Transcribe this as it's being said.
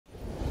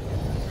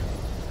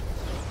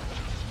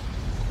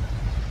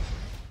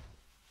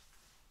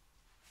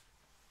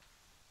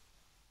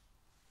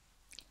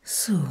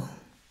So,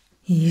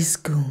 he is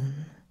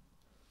gone.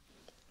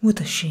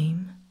 What a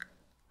shame.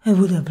 I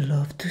would have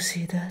loved to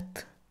see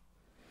that.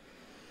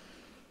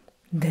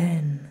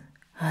 Then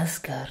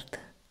Asgard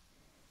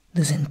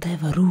doesn't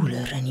have a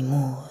ruler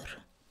anymore.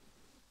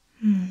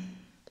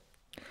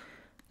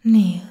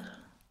 Kneel.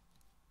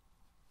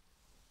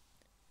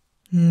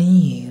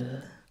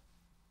 Kneel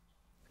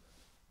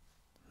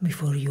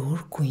before your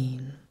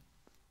queen.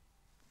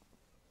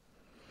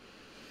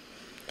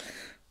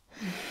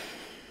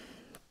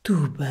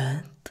 Too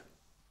bad.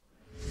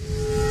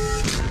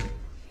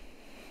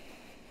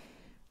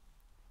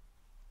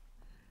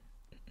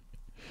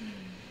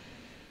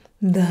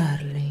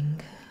 Darling,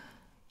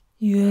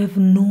 you have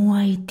no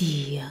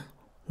idea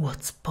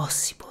what's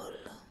possible.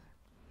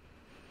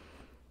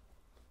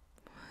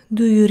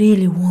 Do you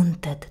really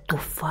wanted to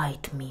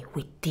fight me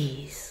with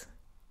this?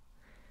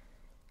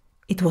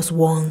 It was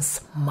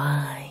once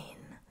mine.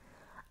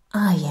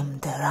 I am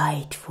the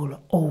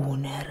rightful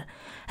owner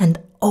and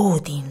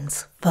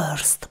Odin's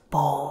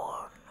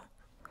firstborn.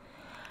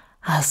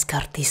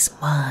 Asgard is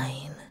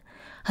mine,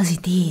 as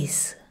it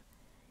is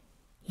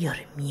your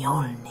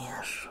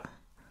Mjölnir.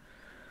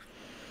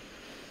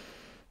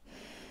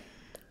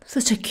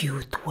 Such a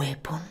cute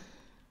weapon,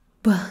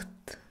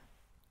 but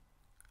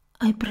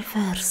I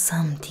prefer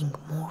something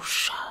more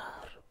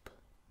sharp.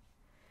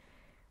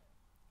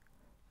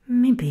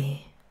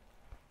 Maybe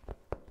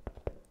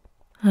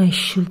I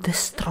should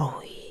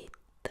destroy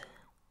it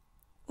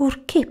or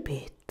keep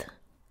it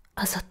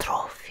as a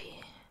trophy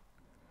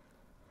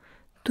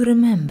to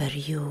remember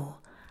you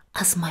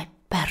as my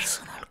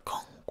personal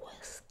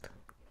conquest.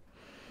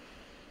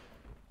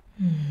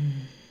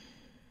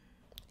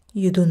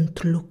 You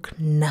don't look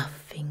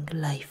nothing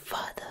like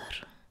father.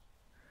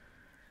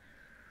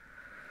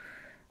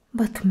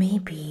 But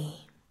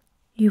maybe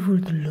you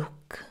would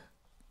look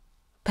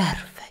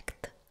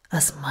perfect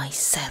as my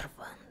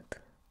servant.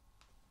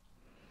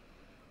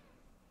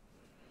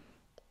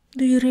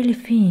 Do you really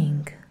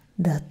think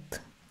that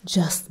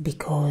just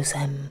because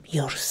I'm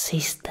your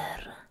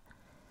sister,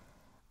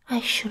 I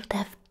should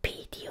have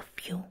pity of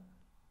you?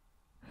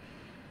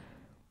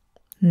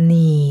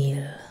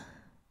 Kneel.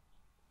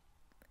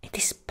 It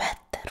is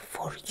better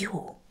for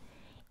you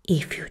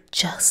if you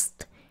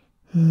just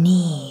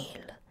kneel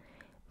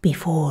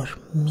before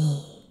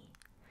me,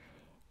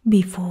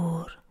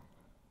 before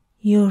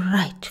your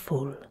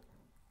rightful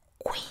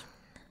queen.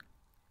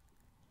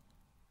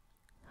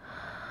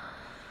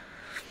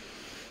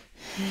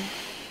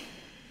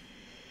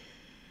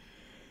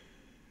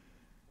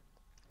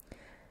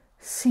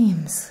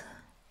 Seems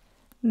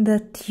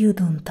that you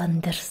don't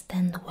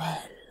understand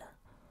well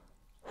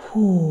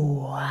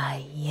who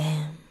I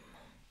am.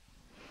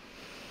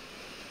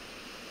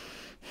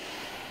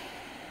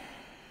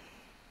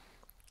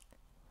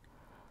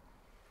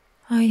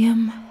 I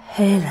am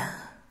Hela,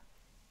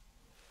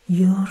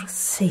 your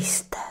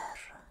sister,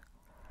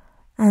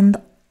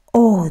 and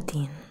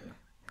Odin,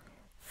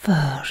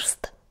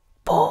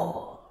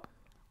 firstborn,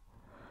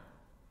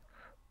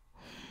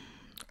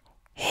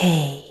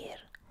 heir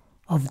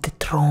of the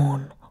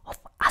throne of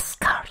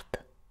Asgard,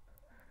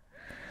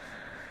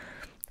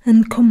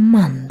 and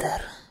commander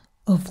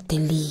of the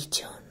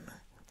Legion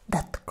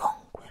that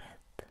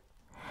conquered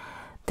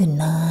the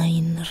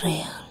 9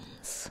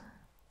 realms.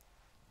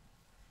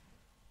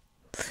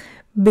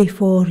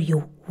 Before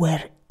you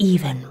were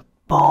even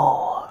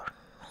born.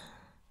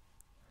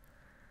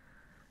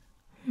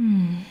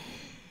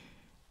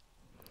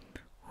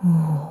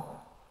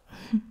 Oh,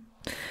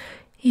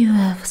 you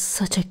have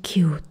such a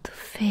cute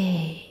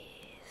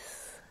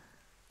face.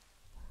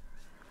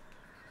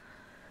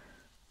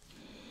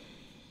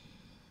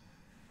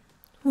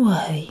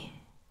 Why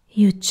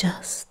you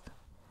just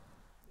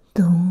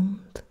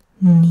don't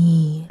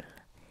kneel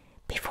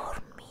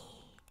before me?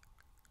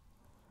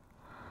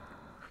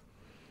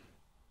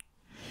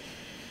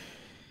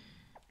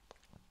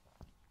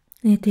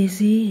 It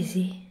is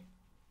easy,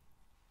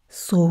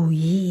 so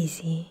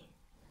easy.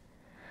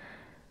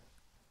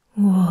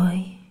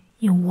 Why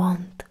you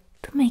want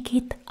to make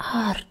it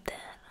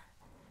harder?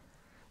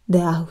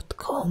 The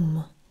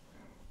outcome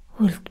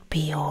will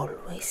be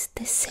always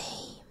the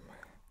same.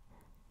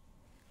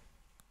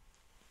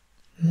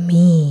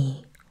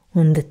 Me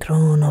on the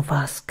throne of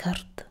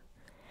Asgard,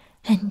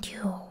 and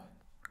you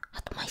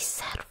at my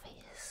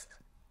service.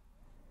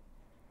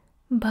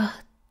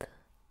 But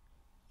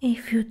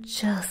if you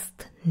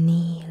just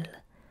kneel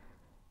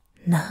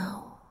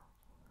now,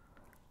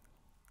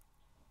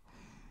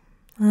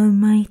 I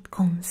might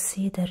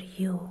consider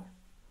you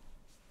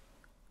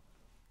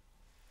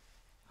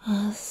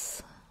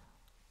as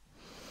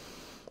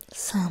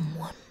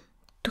someone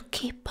to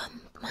keep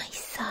on my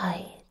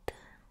side.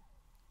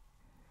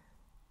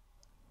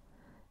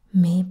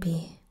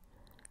 Maybe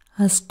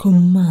as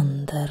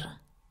commander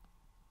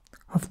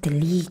of the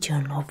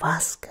Legion of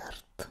Asgard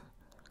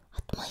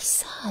at my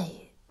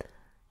side.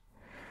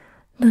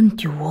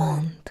 Don't you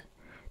want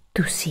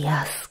to see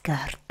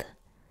Asgard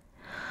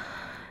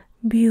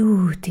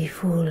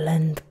beautiful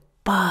and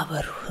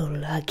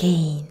powerful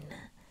again,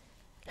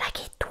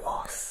 like it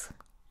was?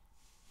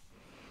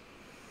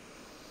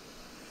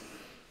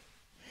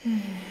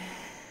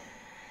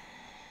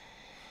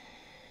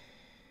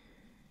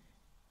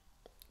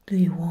 Do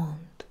you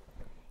want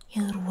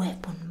your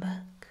weapon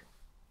back?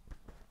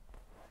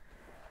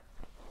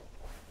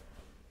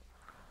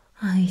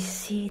 I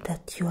see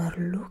that you are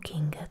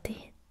looking at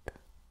it.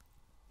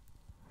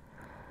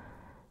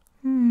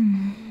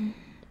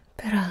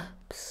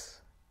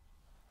 Perhaps.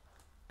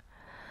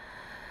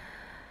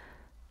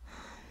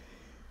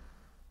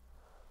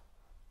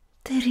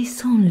 There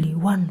is only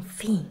one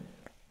thing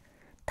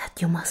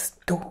that you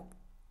must do.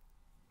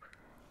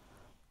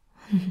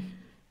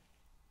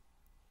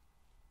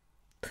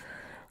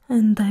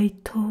 And I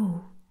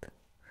thought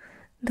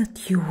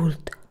that you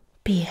would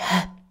be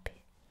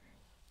happy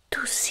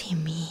to see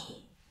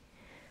me,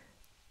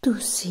 to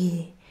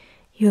see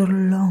your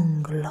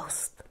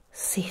long-lost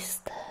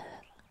sister.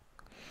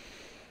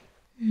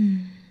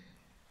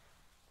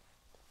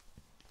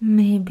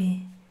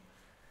 Maybe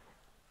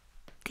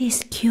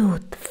this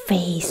cute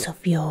face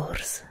of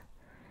yours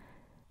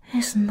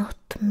is not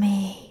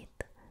made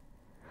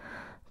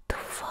to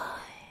fight.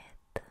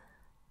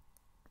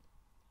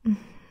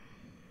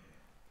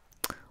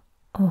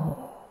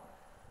 Oh.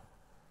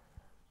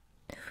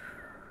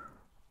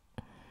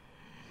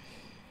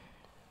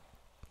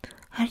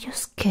 Are you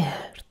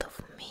scared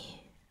of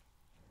me?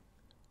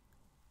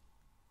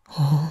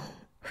 Oh,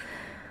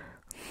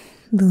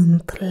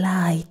 don't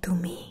lie to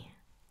me.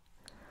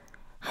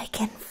 I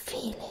can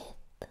feel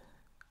it.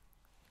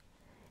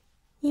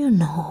 You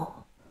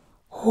know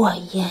who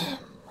I am,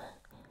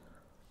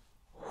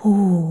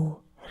 who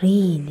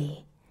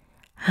really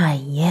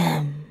I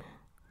am.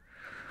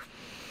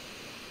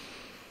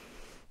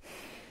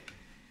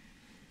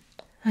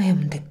 I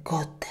am the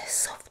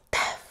goddess of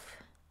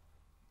death.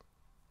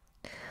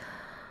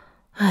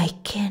 I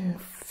can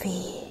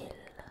feel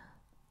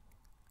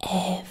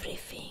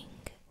everything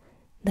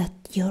that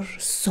your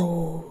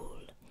soul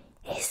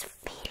is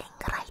feeling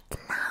right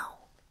now.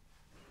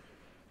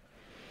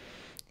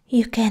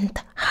 You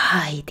can't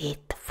hide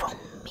it from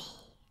me.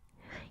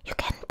 You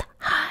can't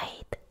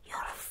hide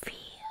your fear.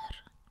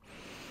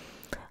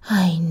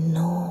 I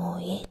know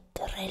it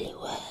really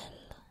well.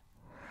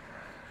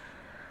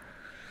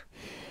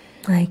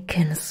 I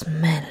can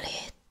smell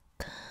it.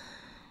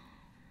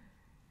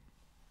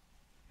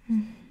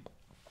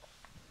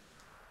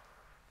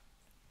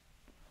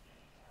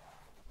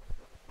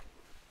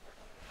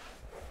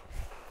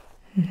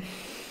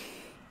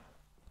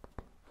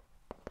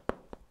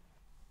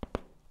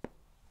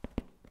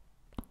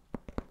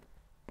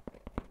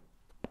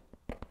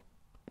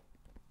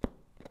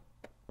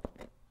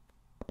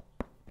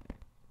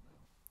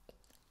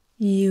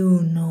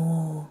 You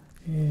know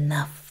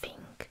nothing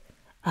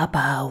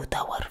about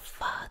our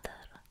father.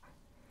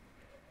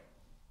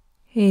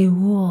 He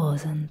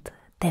wasn't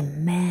the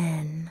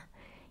man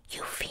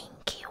you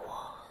think he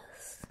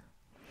was.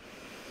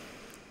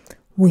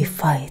 We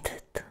fought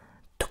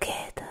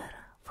together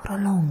for a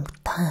long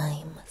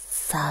time,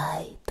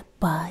 side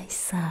by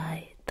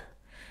side.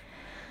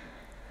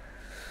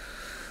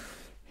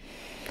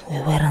 We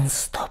were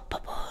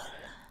unstoppable,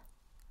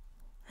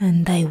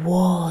 and I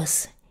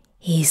was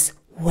his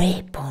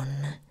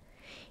weapon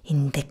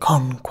in the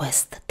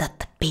conquest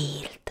that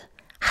built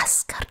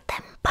Asgard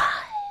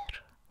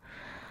Empire.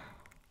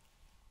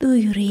 Do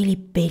you really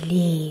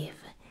believe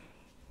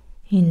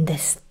in the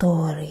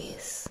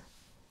stories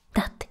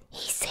that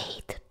he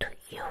said to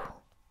you?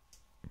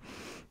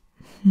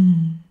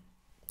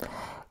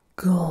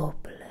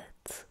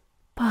 Goblets,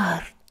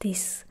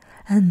 parties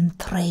and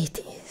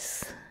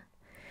treaties.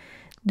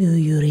 Do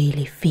you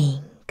really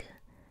think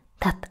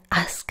that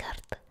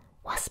Asgard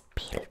was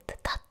built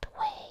that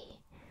way?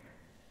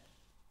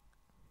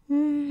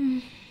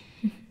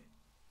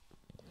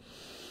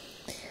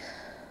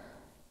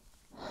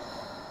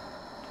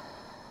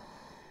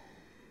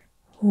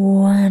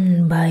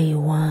 One by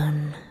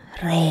one,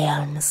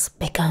 realms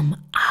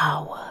become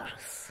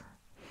ours.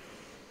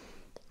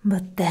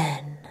 But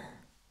then,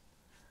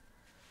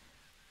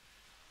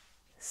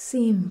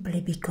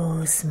 simply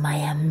because my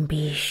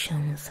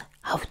ambitions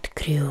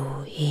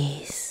outgrew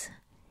his,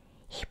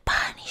 he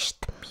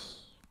punished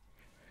me,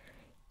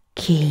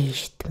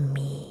 killed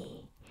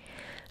me,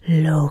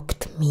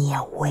 locked me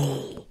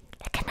away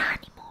like an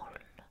animal.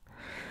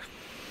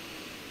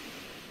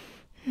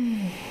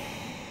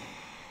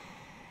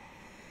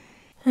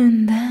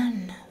 And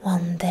then,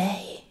 one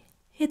day,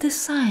 he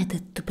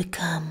decided to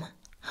become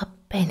a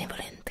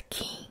benevolent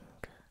king.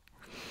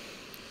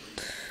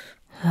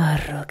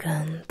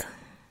 Arrogant,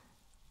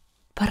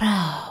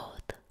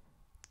 proud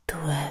to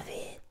have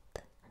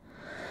it,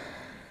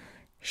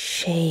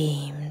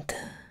 shamed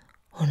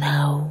on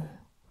how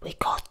we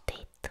got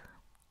it.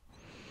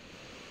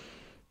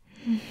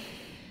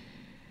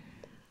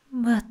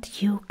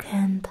 But you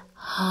can't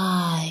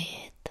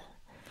hide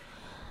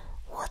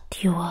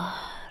what you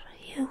are.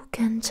 You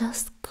can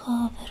just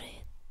cover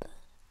it.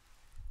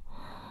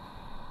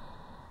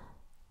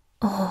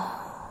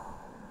 Oh,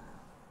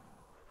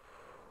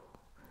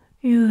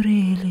 you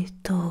really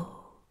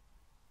thought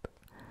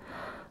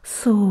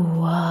so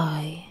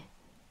high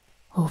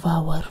of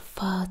our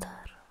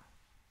father.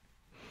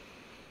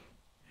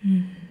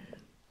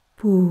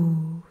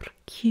 Poor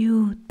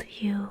cute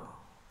you.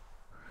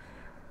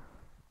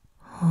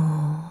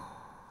 Oh,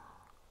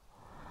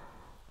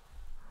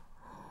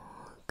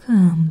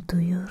 come to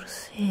your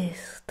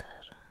sister.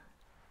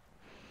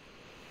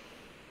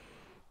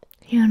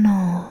 You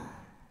know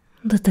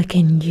that I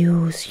can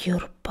use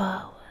your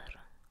power.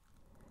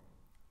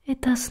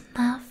 It has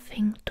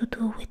nothing to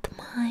do with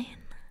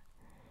mine.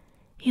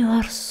 You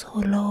are so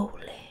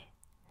lowly.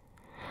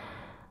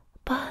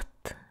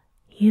 But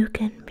you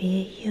can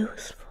be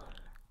useful.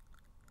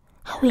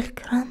 I will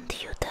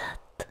grant you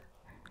that.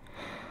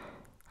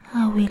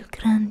 I will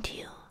grant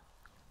you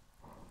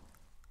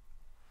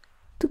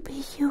to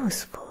be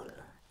useful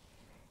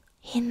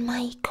in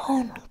my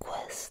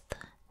conquest.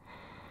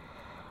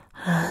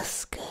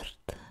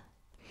 Asgard.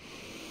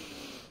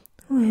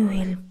 We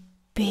will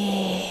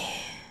be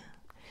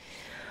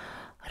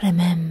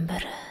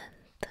remembered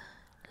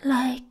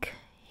like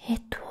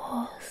it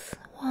was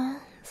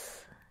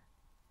once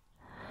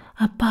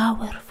a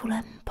powerful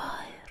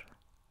empire.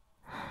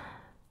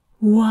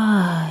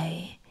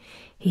 Why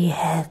he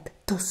had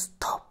to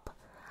stop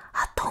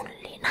at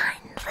only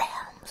 9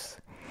 realms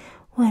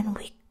when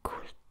we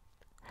could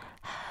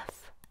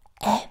have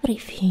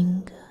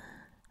everything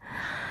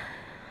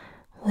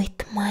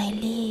with my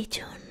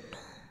legion,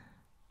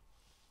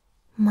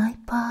 my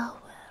power.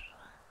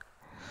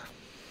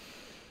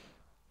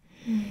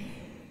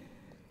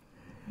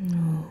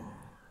 No.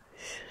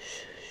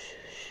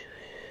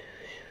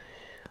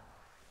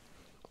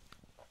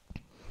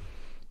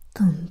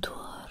 Don't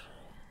worry.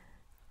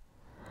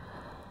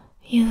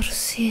 Your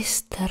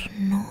sister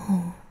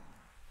knows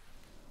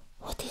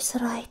what is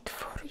right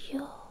for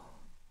you.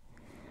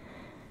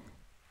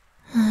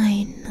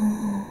 I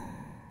know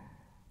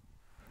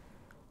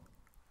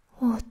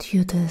what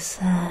you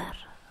deserve.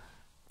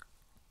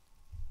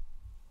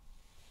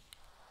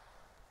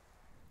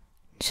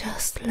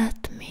 Just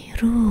let me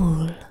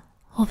rule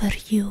over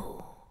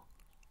you.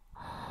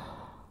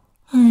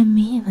 I'm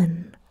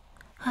even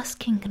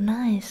asking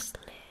nicely.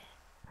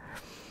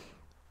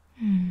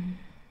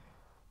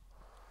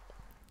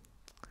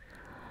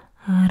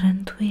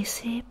 Aren't we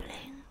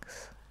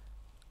siblings?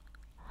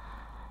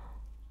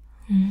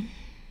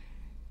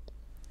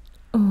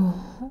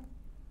 Oh,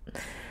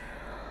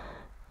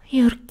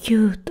 your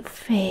cute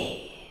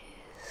face.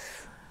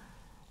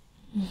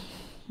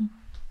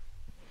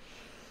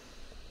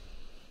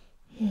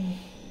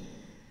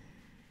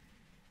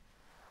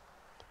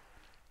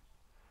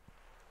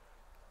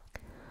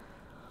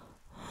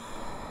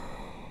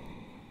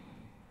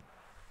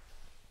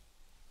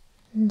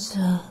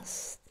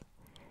 Just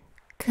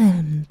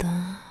calm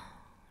down.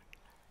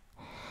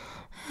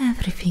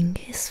 Everything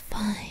is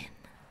fine.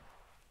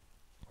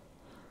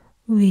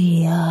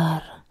 We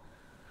are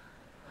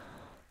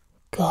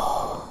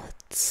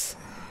gods.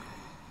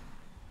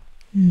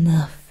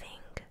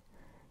 Nothing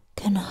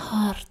can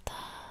hurt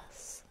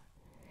us,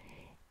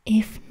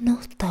 if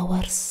not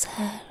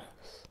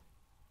ourselves.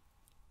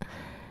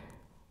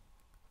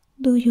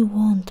 Do you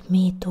want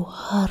me to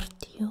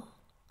hurt you?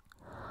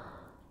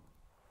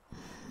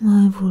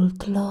 I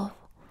would love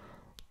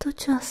to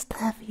just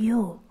have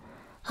you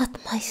at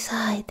my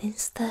side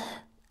instead.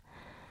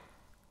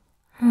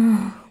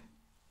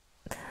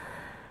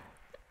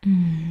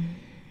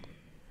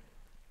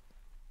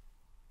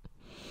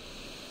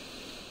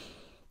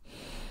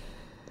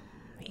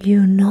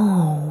 You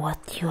know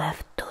what you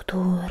have to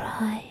do,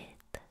 right?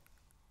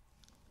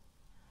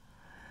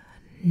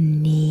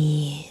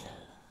 Kneel.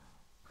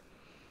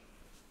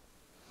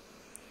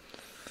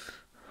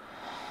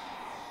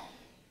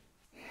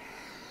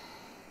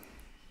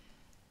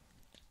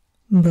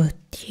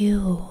 But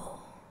you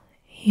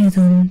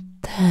don't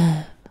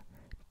have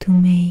to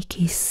make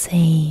the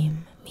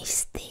same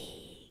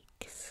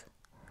mistakes.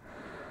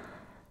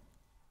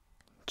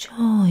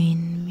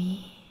 Join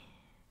me.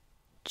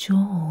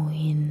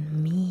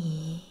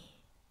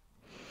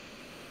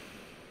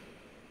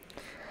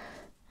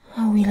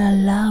 I will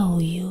allow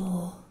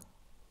you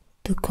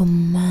to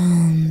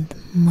command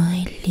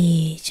my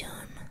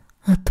legion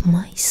at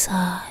my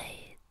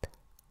side.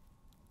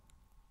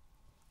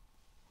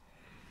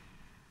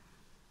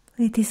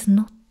 It is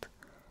not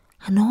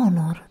an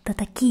honor that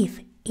I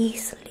give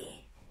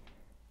easily.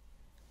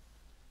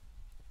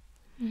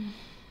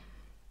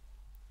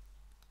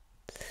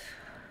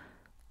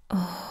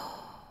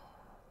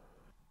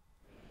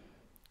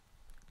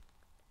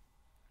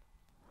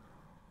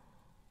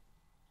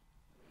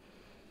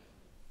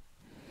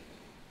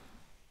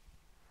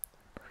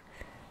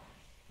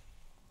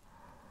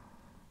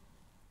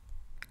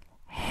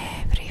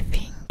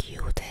 Everything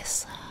you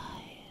desire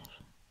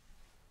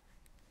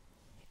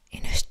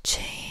in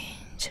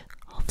exchange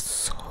of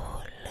so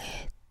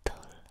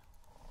little.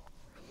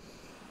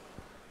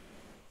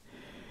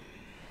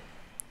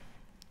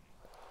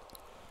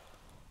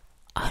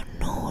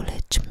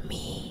 Acknowledge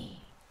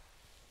me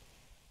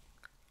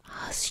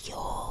as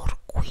your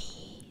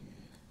queen,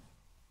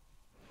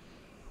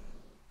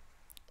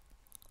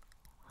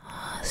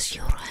 as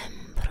your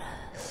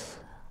empress,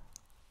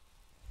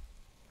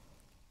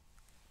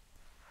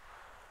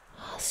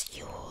 as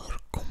your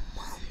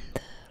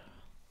commander.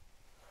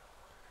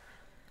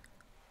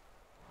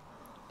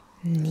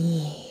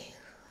 Kneel.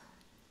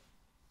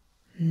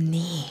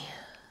 Kneel.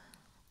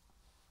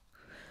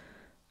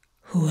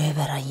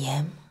 Whoever I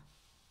am,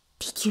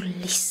 did you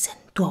listen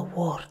to a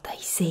word I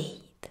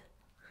said?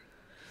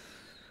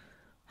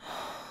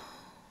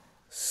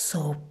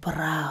 So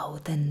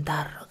proud and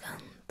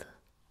arrogant.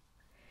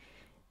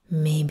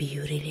 Maybe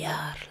you really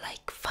are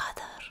like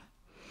father.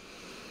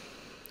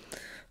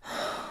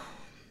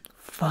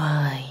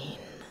 Fine.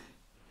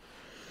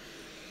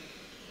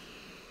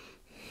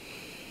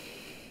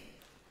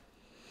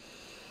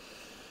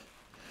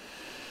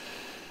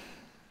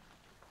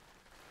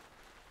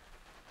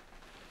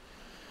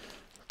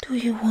 Do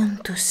you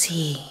want to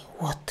see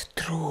what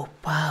true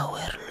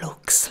power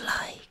looks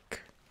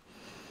like?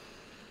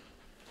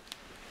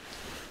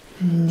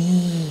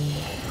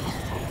 Kneel.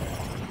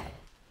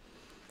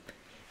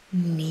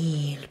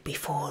 Kneel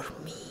before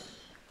me.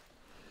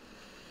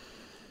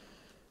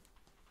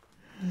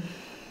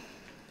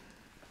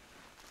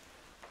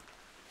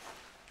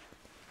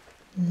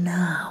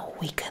 Now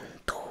we can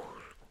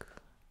talk.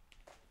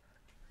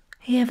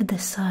 I have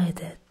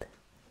decided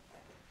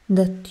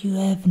that you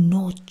have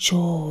no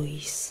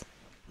choice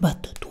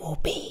but to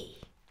obey.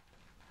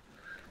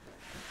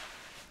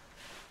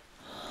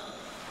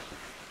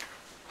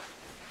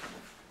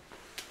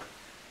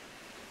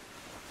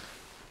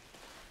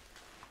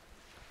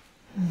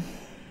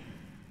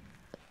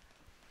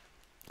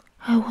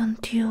 I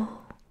want you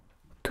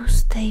to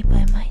stay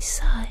by my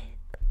side.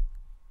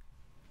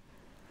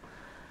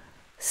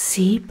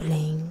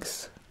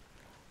 Siblings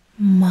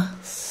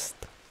must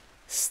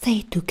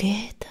stay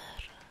together.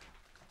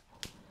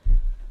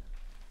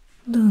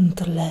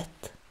 Don't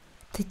let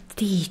the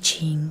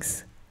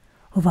teachings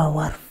of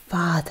our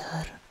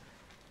father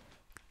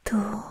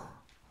to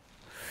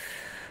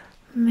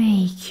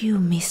make you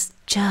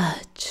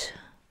misjudge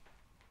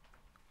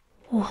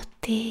what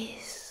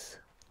is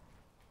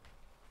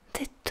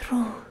the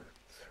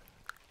truth.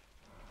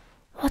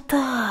 What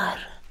are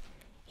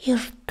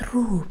your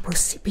true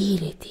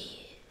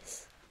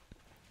possibilities?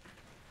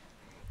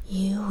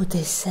 You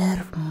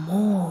deserve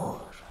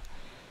more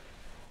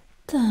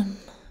than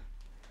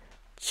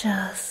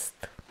just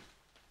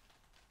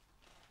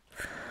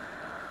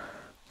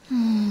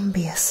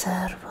be a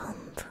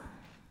servant.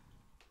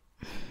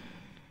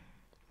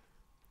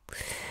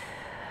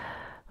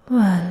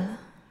 Well,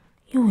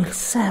 you will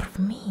serve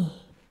me,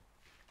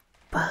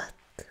 but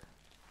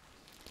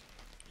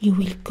you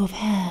will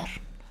govern,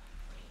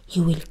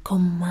 you will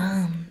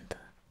command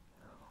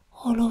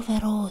all over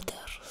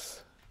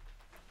others.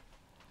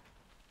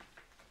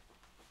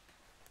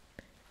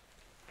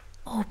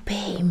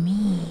 Obey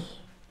me,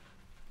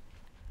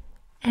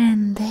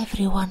 and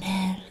everyone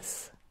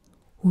else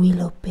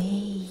will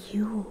obey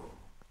you.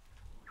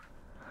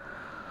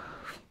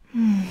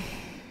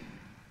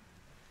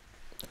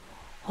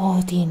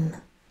 Odin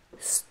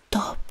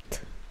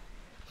stopped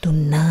to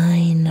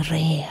 9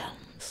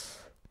 realms,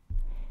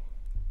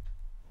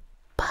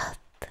 but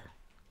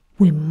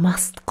we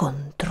must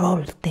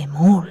control them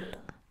all.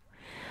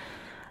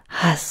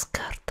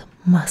 Asgard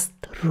must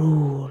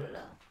rule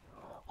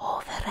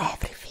over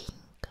everything.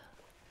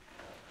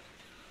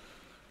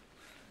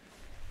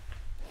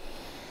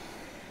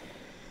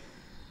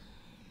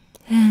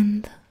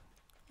 And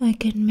I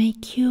can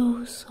make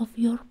use of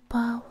your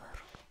power.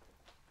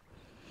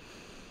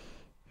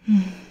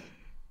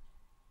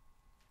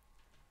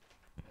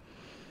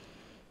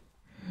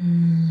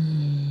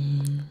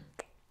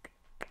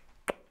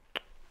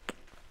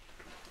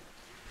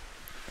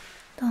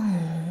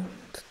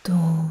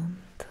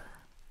 Don't.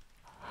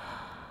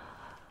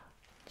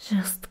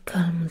 Just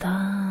calm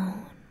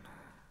down.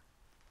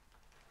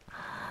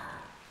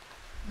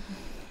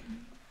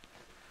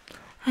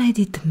 I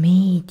did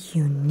make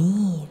you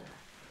kneel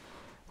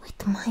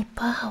with my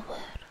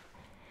power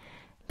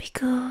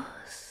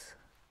because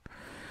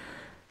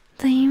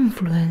the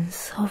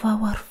influence of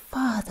our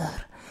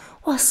father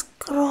was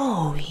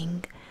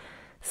growing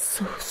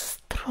so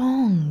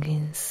strong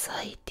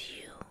inside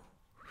you.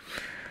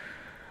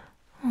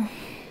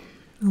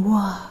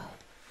 Why?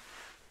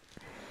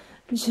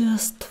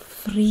 Just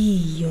free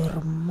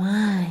your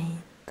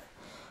mind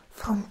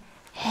from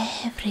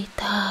every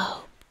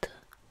doubt.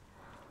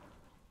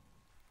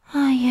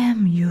 I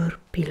am your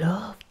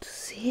beloved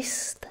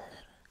sister.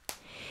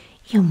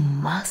 You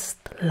must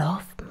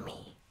love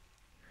me.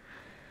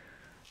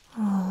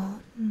 Oh,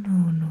 no.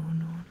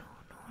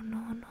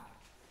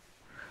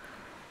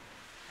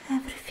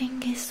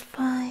 Everything is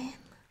fine.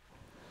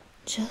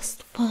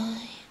 Just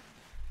fine.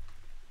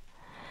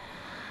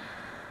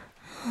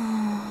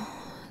 Oh,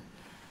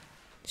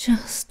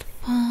 just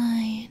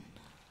fine.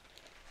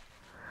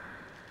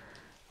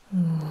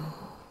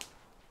 Oh,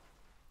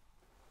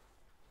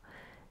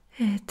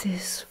 it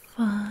is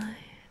fine.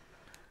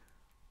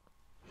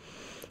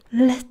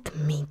 Let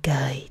me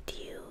guide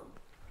you.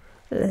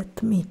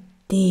 Let me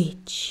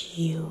teach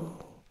you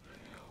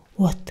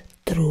what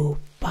true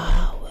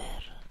power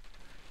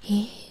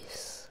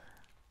is.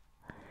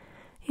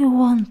 You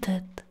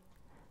wanted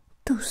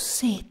to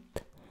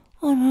sit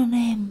on an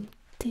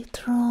empty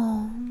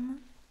throne.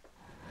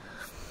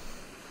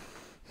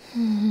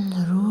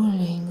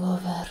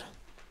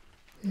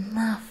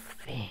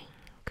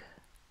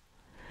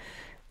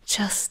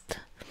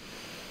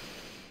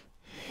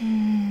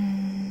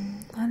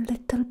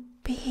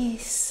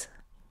 taste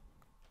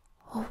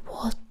of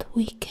what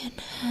we can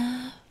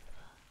have.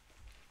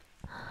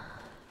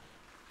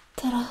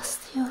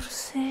 Trust your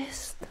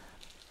sister.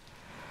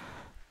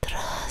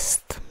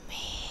 Trust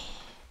me.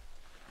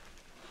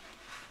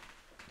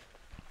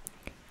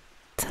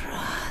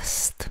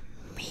 Trust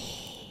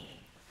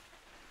me.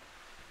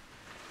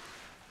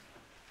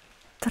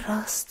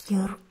 Trust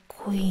your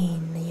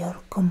queen, your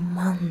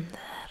commander.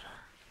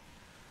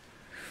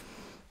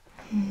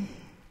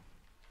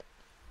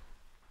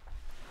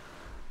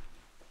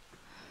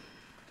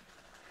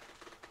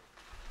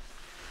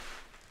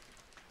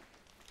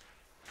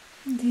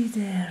 Did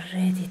I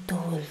already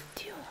told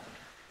you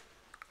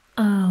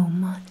how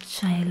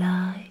much I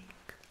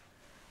like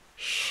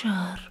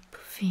sharp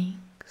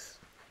things?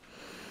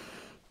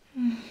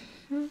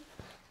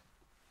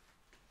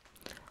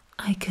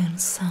 I can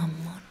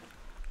summon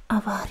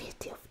a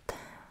variety of them.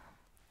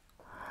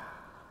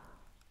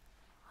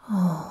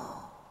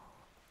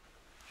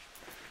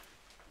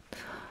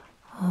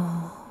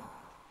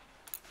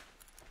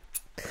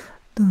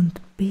 Don't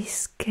be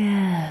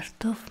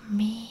scared of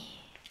me.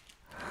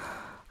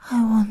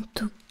 I want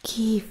to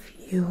give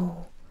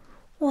you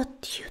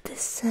what you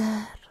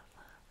deserve.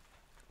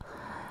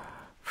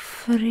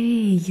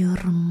 Free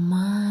your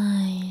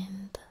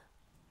mind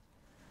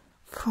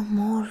from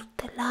all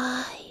the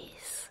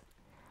lies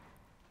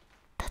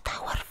that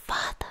our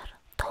father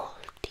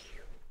told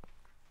you.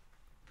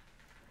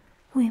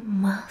 We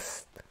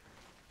must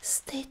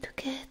stay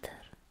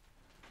together,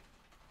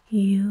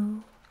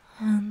 you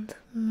and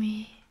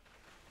me.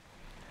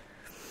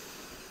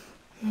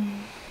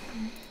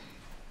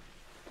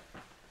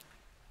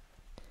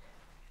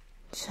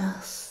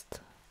 Just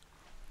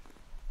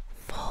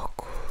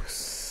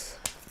focus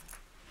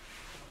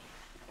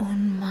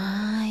on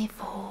my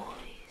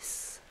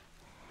voice.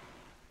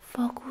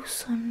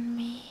 Focus on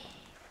me.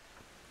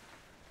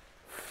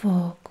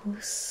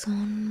 Focus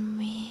on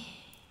me.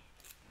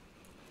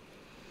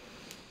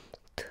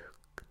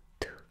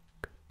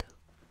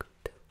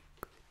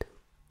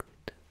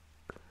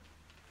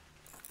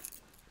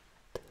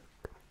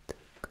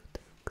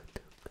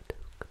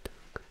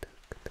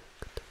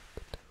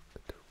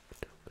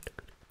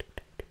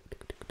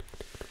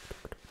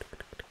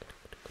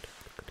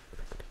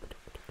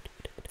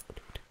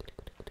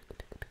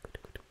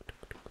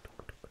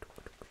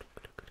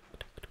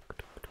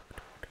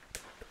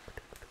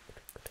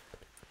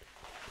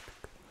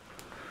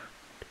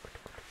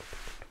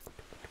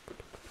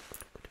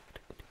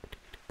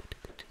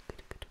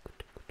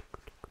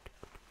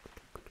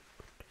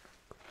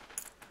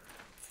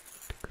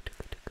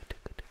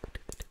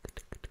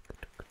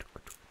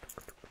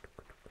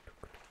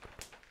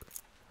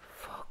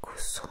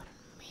 Focus on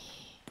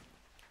me,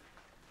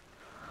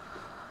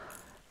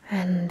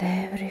 and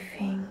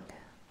everything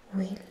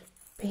will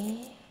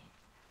be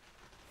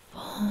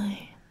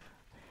fine,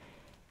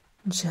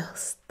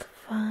 just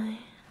fine.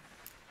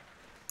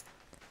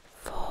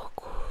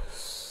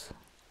 Focus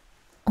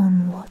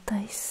on what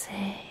I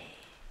say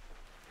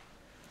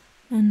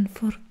and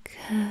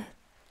forget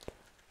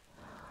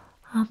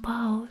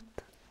about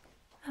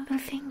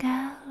everything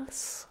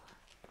else.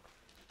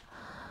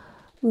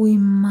 We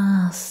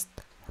must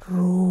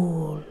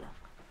rule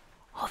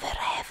over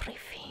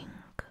everything.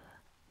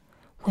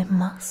 We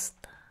must.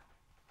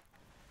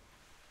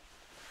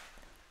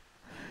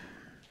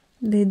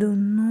 They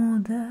don't know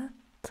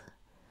that,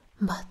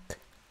 but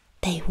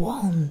they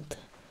want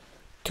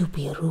to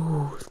be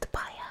ruled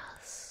by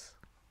us.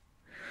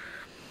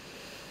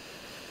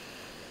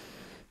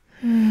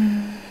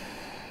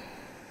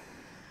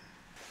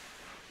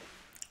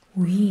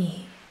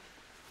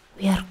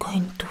 We are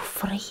going to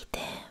free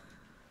them.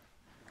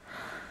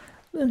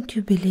 Don't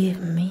you believe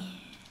me?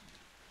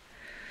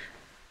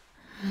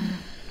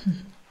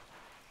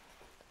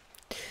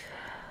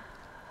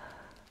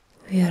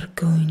 We are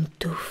going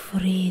to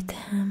free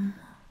them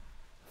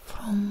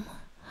from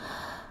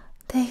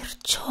their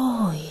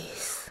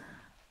choice.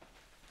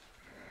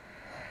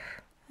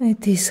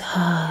 It is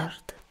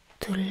hard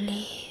to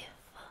live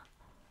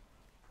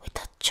with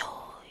a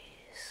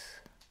choice,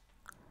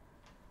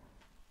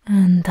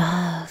 and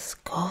as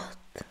God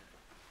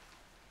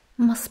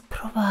must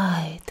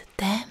provide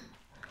them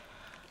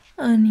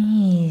an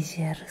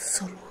easier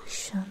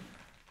solution.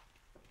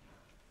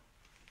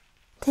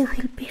 They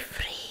will be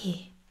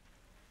free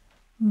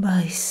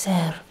by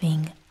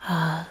serving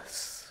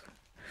us.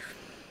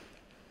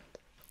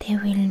 They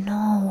will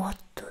know what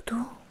to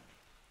do.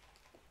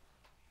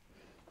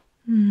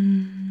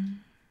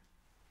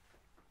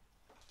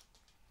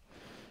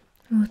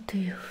 What do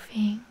you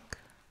think?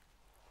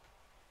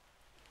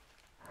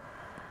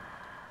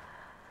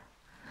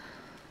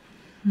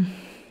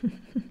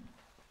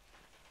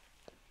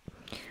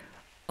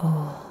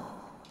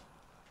 Oh,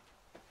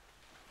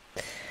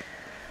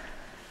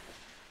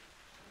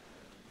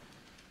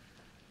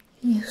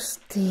 you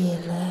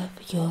still have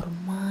your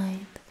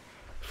mind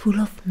full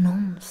of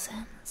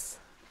nonsense.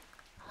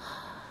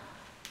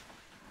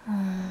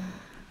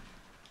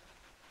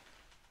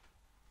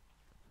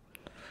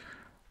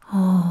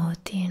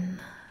 Odin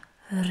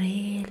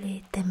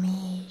really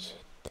damaged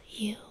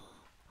you,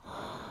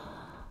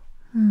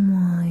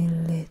 my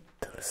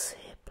little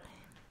sibling.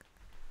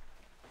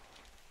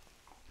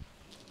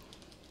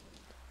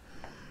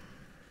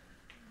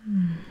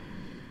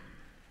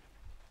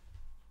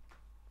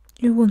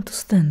 You want to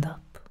stand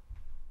up?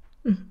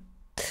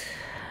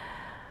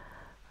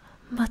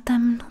 But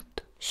I'm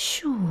not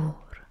sure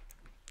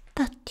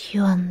that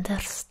you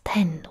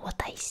understand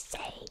what I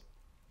say.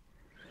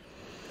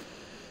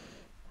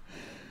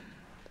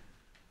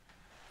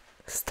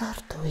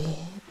 Start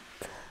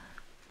with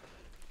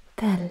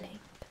telling.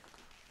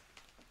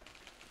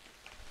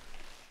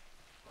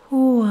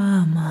 Who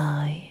am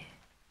I?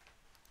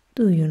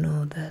 Do you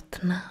know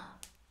that now?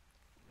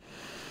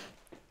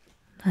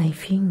 I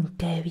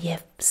think I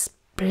have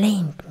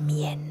explained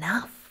me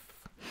enough.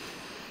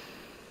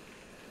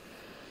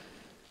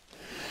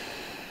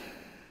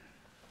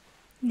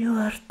 You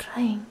are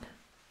trying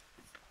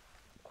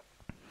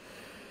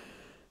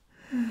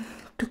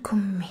to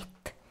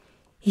commit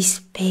his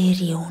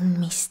very own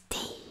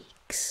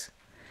mistakes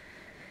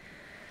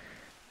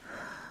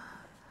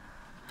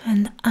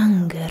and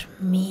anger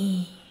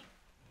me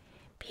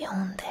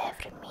beyond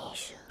every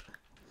measure.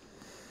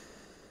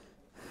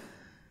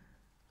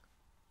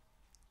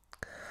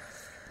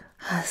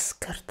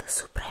 Asgard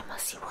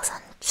supremacy was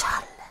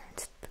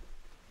unchallenged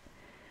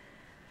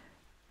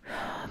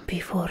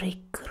before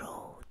he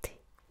grew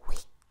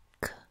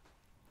weak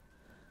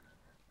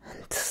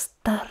and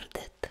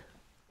started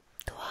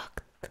to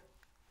act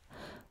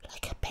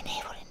like a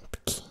benevolent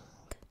king.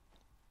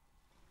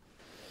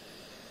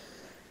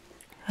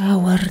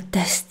 Our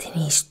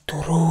destiny is to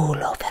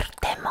rule over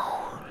them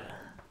all,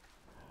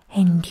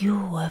 and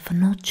you have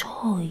no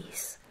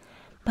choice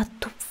but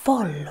to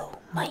follow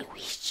my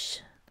wish.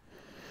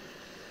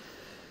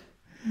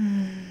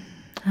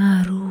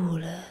 A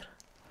ruler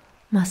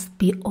must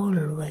be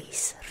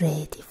always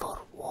ready for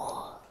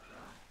war.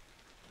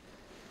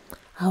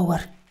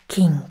 Our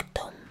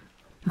kingdom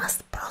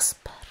must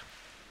prosper.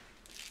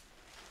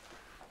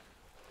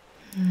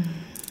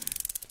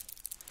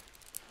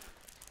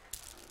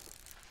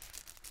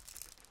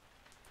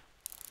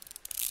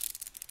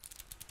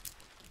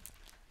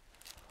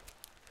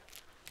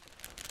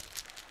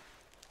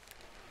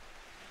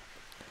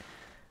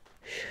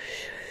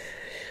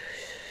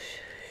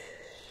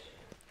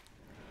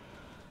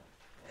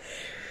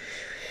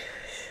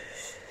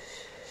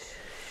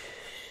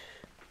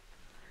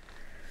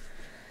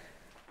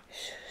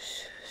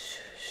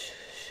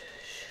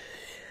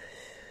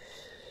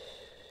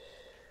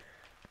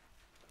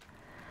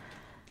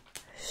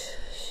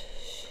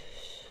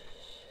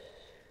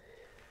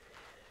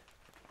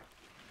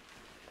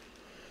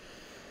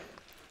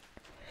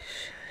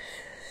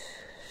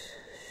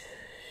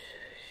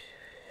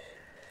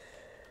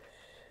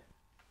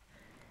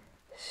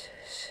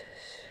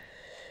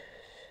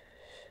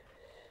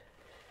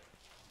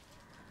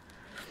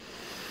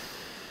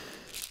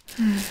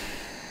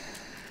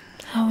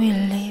 I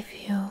will leave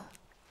you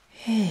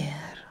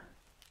here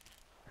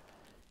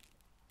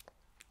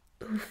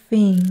to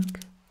think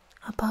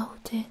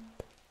about it,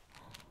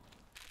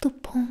 to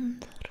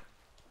ponder.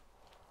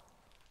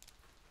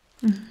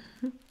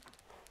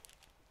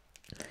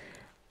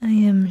 I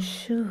am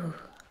sure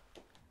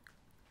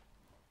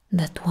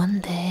that one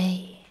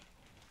day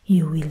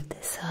you will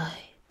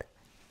decide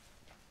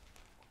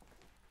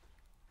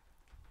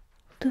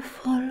to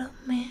follow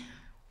me.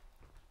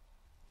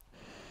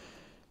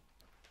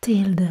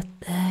 Till that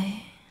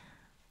day,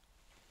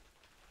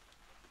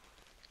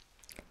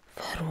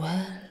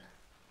 farewell,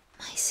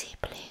 my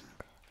sibling.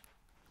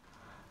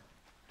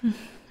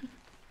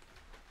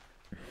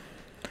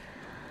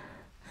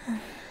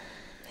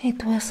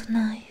 It was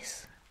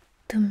nice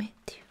to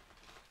meet you.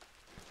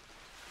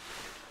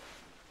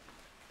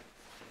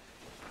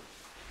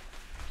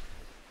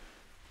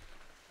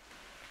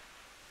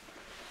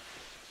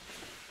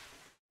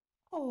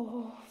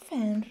 Oh,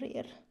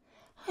 Fenrir,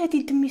 I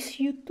did miss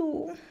you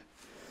too.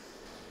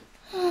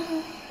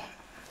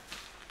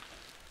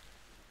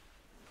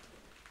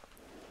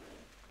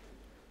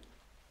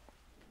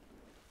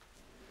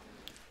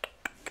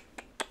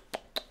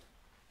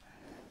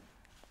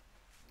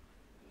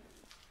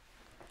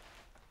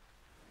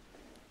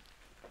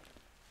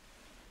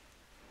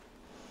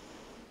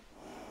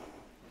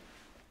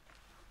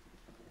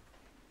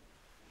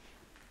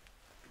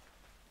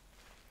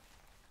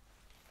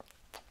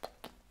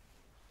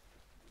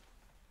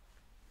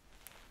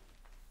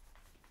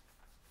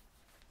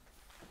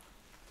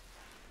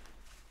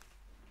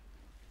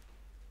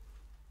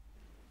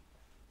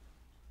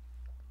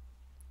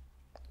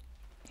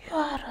 You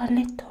are a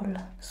little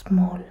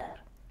smaller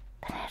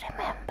than I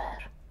remember.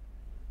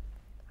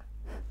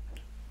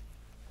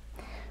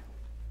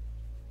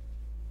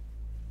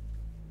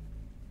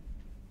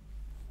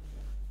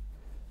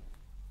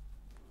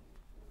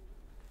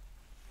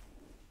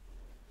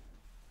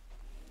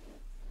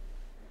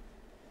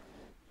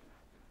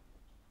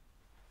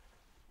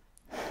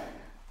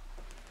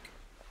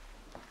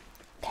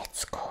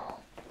 Let's go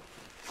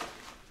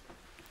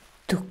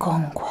to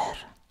conquer.